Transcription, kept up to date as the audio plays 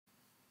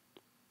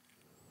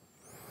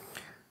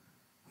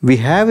We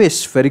have a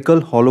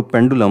spherical hollow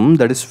pendulum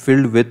that is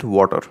filled with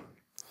water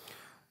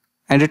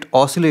and it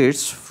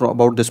oscillates from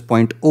about this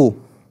point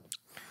O.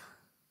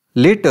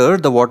 Later,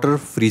 the water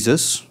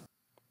freezes.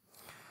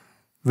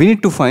 We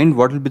need to find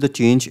what will be the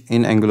change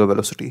in angular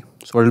velocity.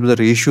 So, what will be the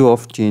ratio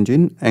of change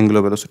in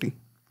angular velocity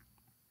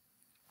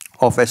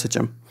of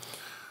SHM?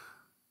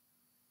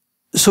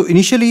 So,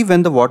 initially,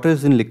 when the water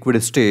is in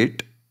liquid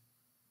state,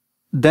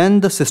 then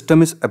the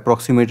system is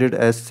approximated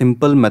as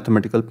simple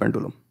mathematical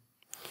pendulum.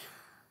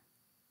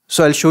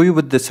 So I'll show you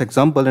with this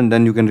example and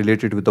then you can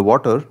relate it with the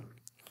water.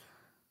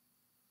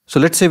 So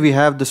let's say we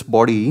have this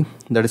body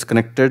that is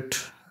connected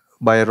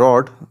by a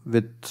rod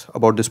with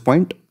about this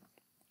point,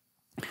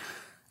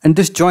 and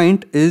this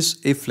joint is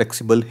a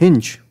flexible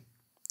hinge.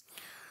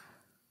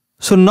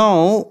 So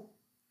now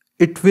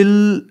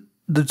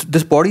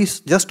this body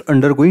is just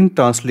undergoing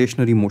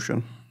translationary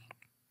motion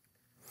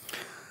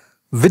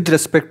with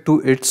respect to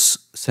its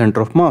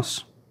center of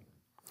mass.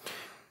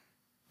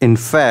 In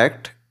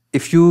fact,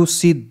 if you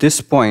see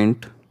this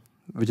point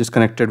which is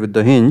connected with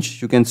the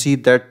hinge, you can see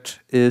that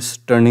is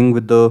turning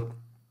with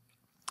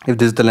if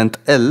this is the length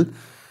L,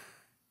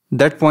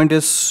 that point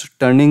is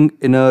turning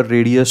in a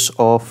radius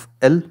of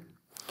L.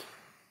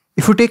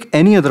 If you take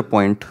any other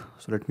point,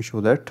 so let me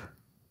show that.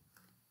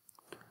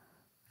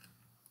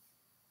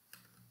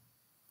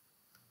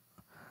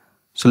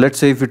 So let's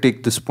say if you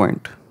take this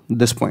point.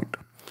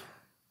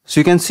 So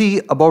you can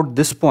see about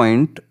this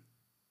point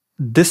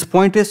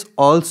is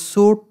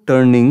also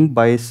turning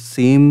by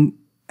same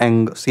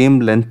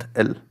length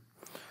L,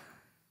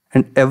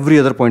 and every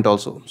other point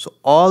also. So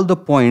all the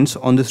points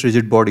on this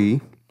rigid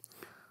body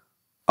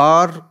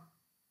are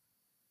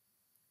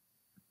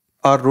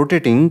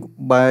rotating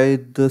by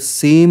the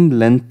same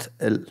length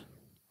L.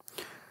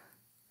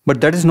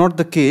 But that is not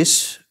the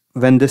case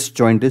when this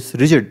joint is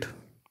rigid.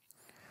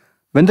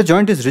 When the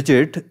joint is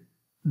rigid,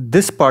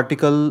 this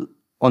particle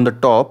on the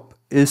top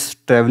is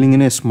traveling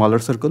in a smaller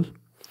circle,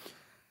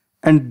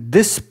 and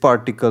this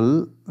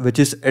particle which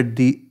is at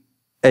the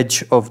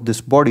edge of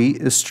this body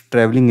is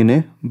traveling in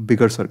a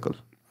bigger circle.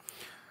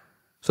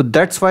 So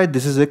that's why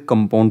this is a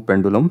compound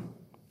pendulum,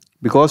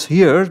 because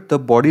here the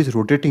body is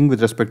rotating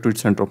with respect to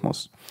its center of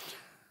mass.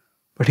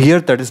 But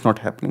here that is not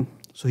happening.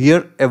 So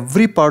here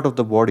every part of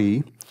the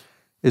body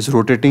is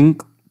rotating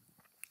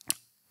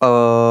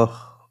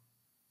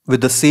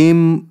with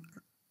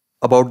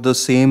about the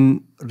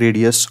same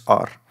radius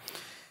r.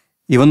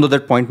 Even though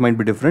that point might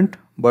be different,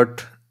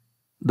 but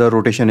the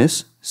rotation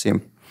is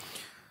same.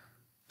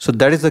 So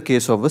that is the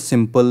case of a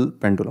simple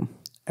pendulum.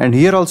 And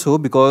here also,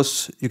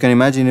 because you can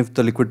imagine if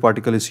the liquid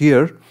particle is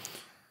here,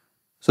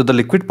 so the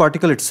liquid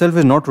particle itself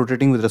is not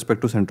rotating with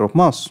respect to center of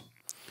mass.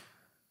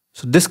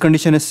 So this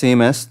condition is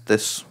same as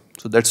this.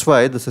 So that's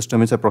why the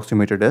system is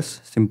approximated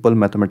as simple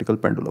mathematical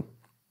pendulum.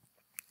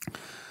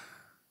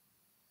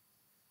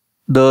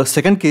 The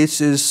second case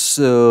is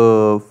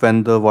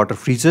when the water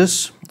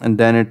freezes, and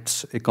then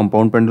it's a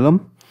compound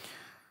pendulum.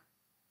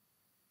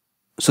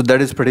 So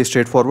that is pretty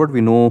straightforward. We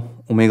know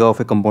omega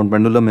of a compound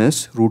pendulum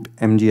is root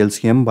mg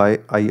LCM by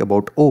I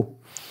about O.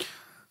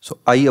 So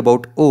I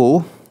about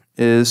O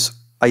is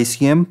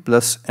ICM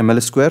plus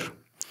ml square.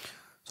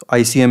 So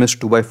ICM is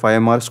 2 by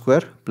 5 mr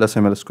square plus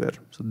ml square.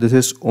 So this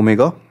is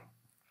omega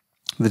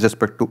with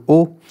respect to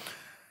O.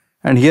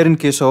 And here in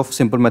case of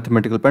simple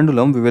mathematical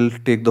pendulum, we will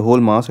take the whole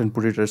mass and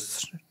put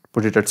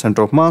it at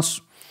center of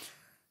mass.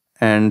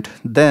 And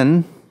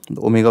then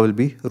the omega will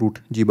be root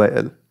g by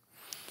L.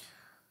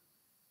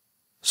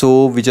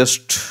 So we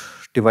just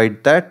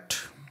divide that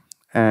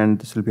and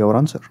this will be our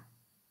answer.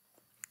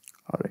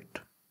 All right.